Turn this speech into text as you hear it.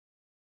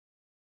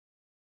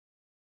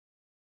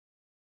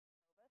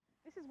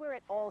This is where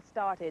it all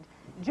started.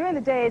 During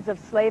the days of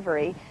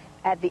slavery,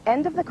 at the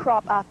end of the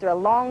crop, after a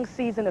long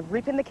season of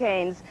reaping the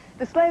canes,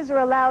 the slaves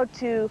were allowed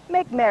to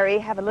make merry,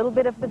 have a little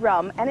bit of the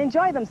rum, and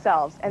enjoy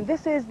themselves. And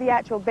this is the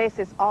actual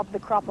basis of the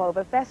Crop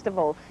Over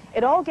Festival.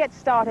 It all gets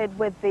started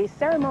with the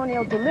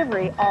ceremonial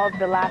delivery of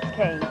the last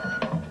cane.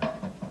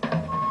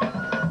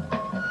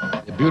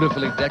 A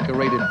beautifully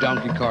decorated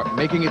donkey cart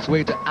making its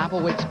way to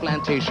Applewake's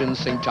plantation,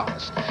 St.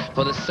 Thomas,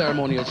 for the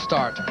ceremonial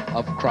start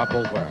of Crop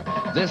Over.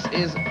 This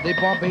is the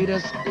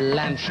Barbados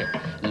Landship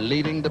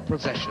leading the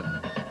procession,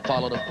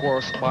 followed, of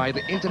course, by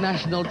the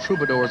international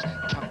troubadours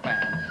Cap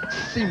Band,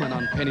 Simmons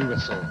on penny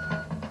whistle.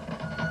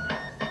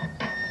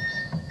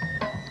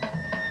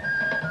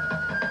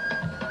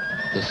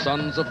 The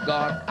Sons of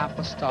God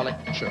Apostolic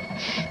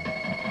Church,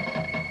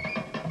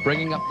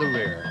 bringing up the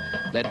rear,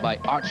 led by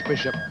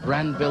Archbishop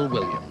Granville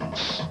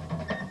Williams.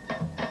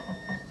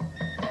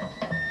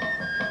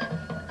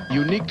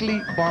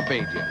 Uniquely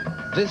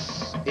Barbadian,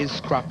 this is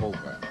Crop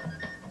Over.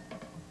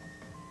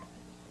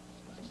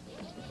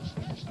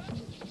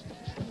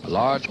 A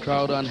large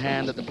crowd on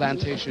hand at the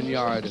plantation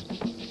yard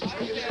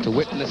to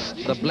witness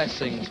the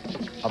blessing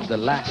of the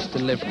last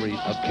delivery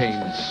of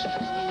canes.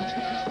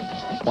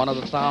 One of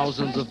the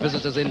thousands of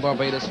visitors in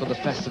Barbados for the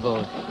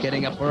festival,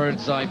 getting a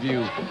bird's eye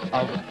view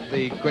of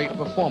the great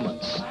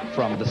performance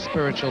from the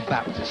Spiritual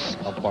Baptists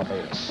of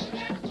Barbados.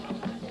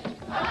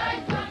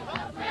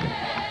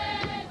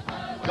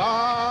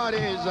 God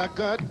is a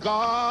good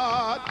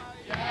God.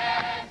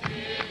 Yes, He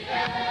is.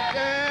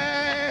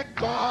 Yeah,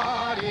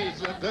 God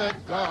is a good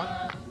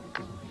God.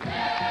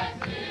 Yes,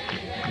 He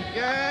is.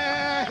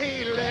 Yeah,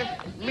 He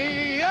lifted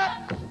me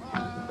up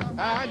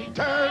and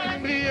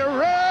turned me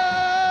around.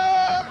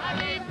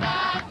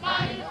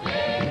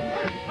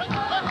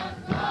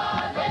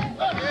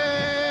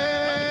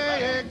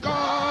 Yeah,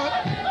 God,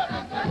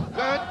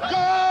 good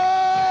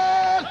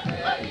God.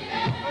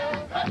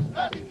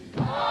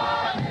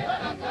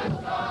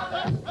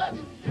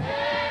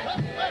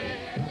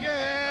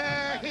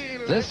 Yeah, He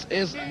This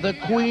is the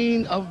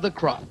Queen of the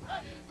Crop,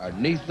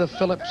 Aretha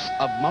Phillips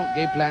of Mount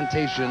Gay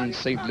Plantation,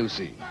 St.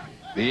 Lucie,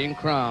 being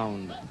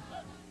crowned,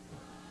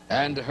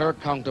 and her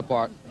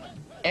counterpart,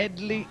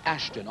 Edley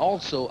Ashton,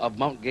 also of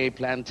Mount Gay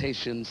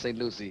Plantation, St.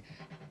 Lucie.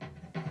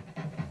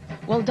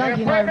 Well, Doug,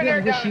 you know, I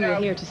really wish you were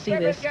here to see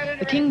this.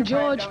 The King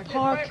George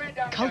Park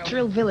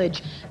Cultural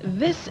Village.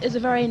 This is a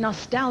very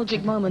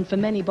nostalgic moment for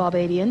many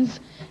Barbadians.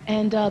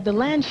 And the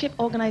Landship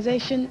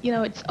organization, you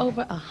know, it's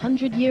over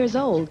 100 years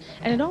old.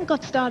 And it all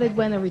got started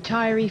when a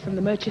retiree from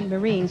the Merchant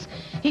Marines,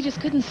 he just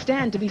couldn't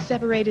stand to be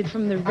separated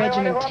from the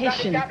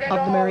regimentation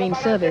of the Marine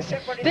Service.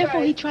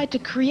 Therefore, he tried to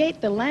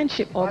create the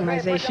Landship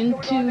organization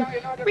to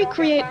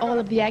recreate all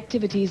of the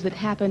activities that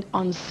happened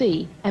on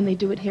sea. And they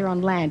do it here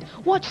on land.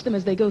 Watch them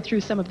as they go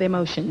through some of their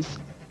motions.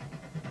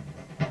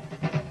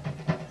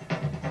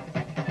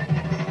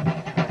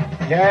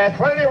 Yes,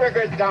 pull the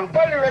riggers down,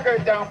 pull the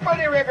riggers down, pull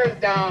the riggers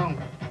down.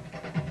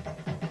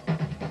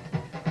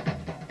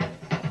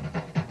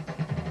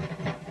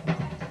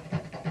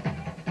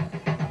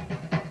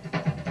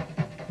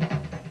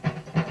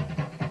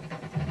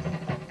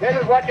 This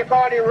is what you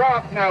call the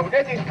rock now.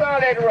 This is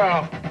solid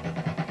rock.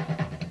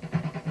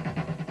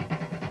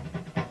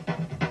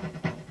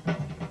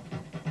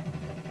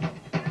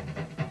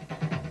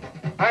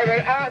 I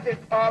will ask the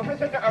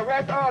officer to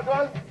arrest all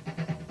those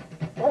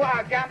who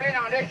are gambling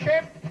on this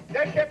ship.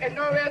 This ship is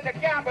nowhere to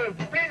gamble.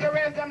 Please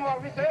arrest them,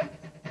 officer.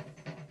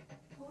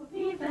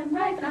 Leaves and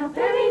rice are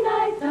very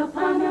nice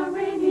upon a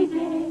rainy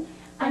day.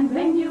 And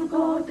when you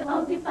go to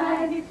out the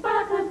fire, the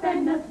sparkles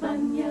and the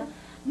fun, yeah.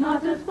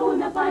 Not a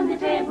spoon upon the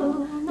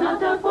table,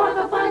 not a fork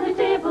upon the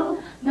table,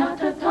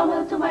 not a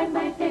towel to wipe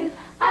my face.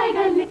 I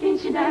got licking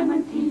she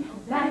diamantina,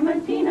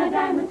 diamantina,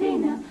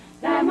 diamantina,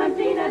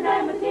 diamantina,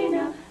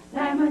 diamantina,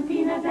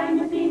 diamantina,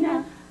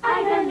 diamantina.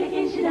 I got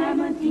licking she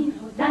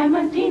diamantina,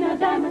 diamantina,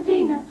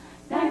 diamantina,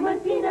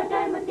 diamantina,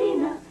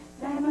 diamantina,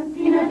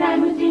 diamantina,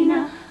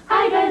 diamantina.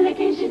 I got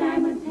licking she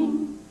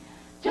diamantina.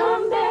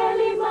 John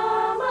Belly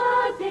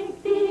Mama,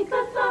 take the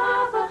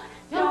cassava.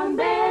 John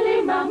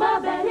Belly Mama,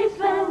 belly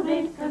swell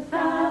with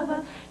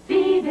cassava.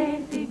 See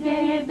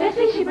there,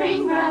 Bessie she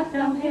bring grass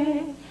down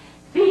here.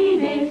 See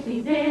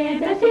there,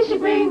 Bessie she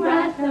bring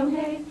grass down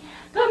here.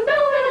 Come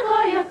down with a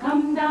Goya,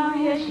 come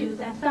down, your shoes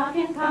and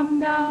stockings, come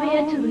down. With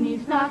your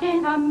tunic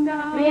stocking, come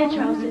down. With your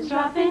trousers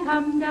dropping,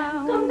 come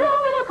down. Come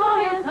down with a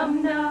Goya,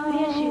 come down.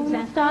 With your shoes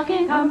and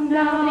stockings, come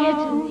down. With your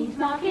tunic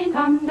stocking,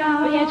 come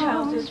down. With your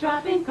trousers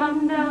dropping,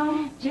 come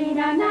down.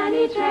 Gina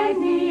Nanny, tread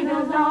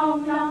needle,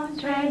 long, long,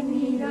 tread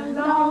needle,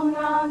 long,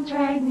 long,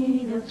 tread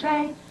needle,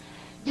 tread.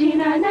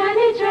 Gina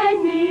Nanny, tread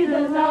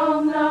needle,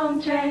 long,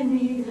 long, tread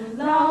needle,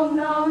 long,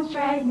 long,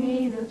 tread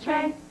needle,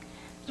 tread.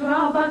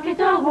 Draw a bucket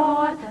of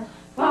water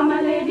for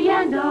my lady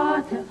and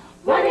daughter.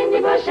 One in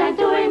the bush and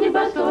two in the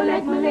bush, so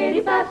let my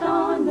lady pass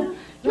on.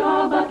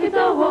 Draw a bucket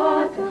of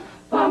water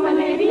for my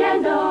lady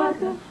and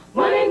daughter.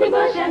 One in the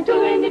bush and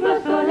two in the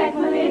bush, so let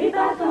my lady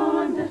pass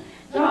on.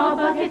 Draw a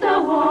bucket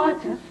of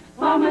water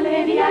for my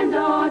lady and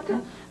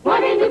daughter.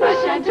 One in the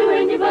bush and two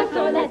in the bus,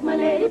 so let my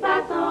lady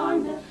pass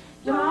on.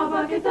 Draw a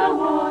bucket of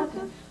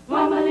water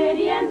for my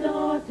lady and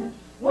daughter.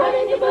 One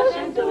in the bush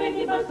and two in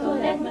the bus, so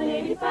let my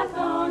lady pass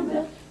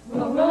on.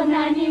 Roll, roll,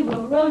 nanny,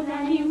 roll,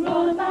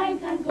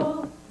 bind and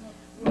go.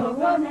 Roll,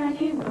 roll,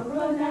 nanny,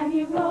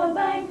 roll,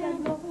 bind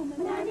and go.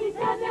 Nanny,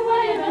 tell me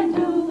what you can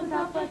do for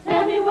supper.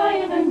 Tell me what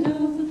you can do.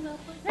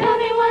 Tell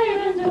me what you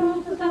can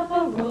do for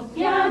supper. Roast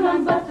yam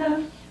and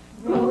butter.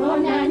 Roll, roll,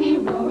 nanny,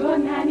 roll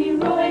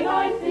it,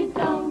 oil, sit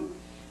down.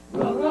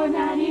 Roll, roll,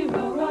 nanny,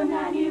 roll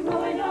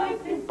it, oil,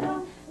 sit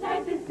down.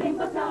 Like this thing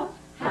but out,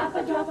 half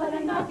a drop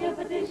and knock your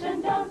petition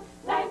down.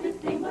 Like this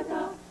thing but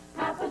out,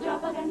 half a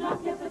drop and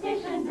knock your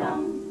petition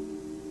down.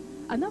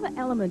 Another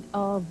element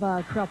of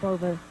crop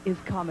over is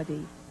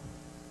comedy.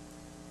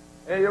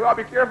 And you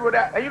gotta be careful with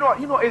that. And you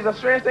know, it's a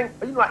strange thing.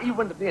 You know,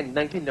 even today in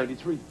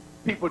 1993,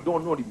 people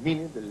don't know the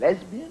meaning of the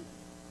lesbian.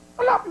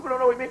 A lot of people don't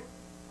know what it means.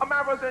 A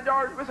man from St.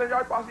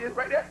 George posse is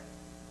right there.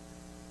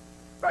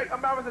 Right, a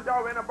man from St.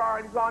 George in a bar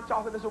and he's gone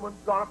tossing this woman,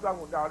 gone up to that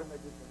woman, down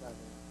like this and that.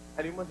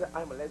 And the woman said,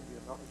 I'm a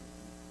lesbian, no?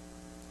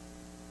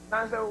 The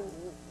man said,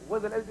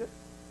 what's a lesbian?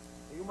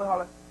 And the woman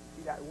holler,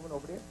 see that woman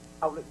over there?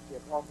 I would let you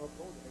take off her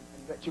clothes.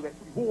 And she went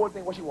through the whole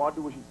thing, what she wanted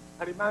to do with you.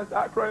 And the man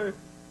started crying.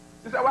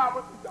 She said, what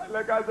happened? She said,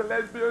 like I was a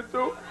lesbian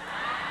too.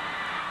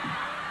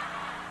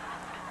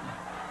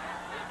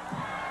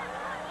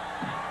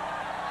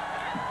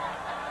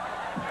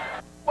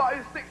 But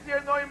it's 6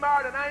 years now he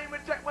married and I ain't even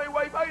checked my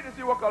wife out to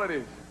see what color it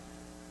is.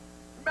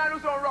 The man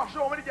who's on rush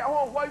home when he get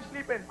home, wife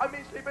sleeping. I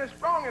mean sleeping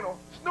strong, you know,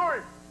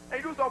 snoring.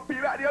 And he do some pee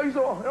back the ice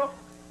on, you know.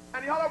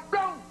 And he holler,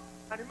 brown.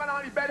 And the man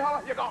on the bed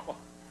holler, you got me.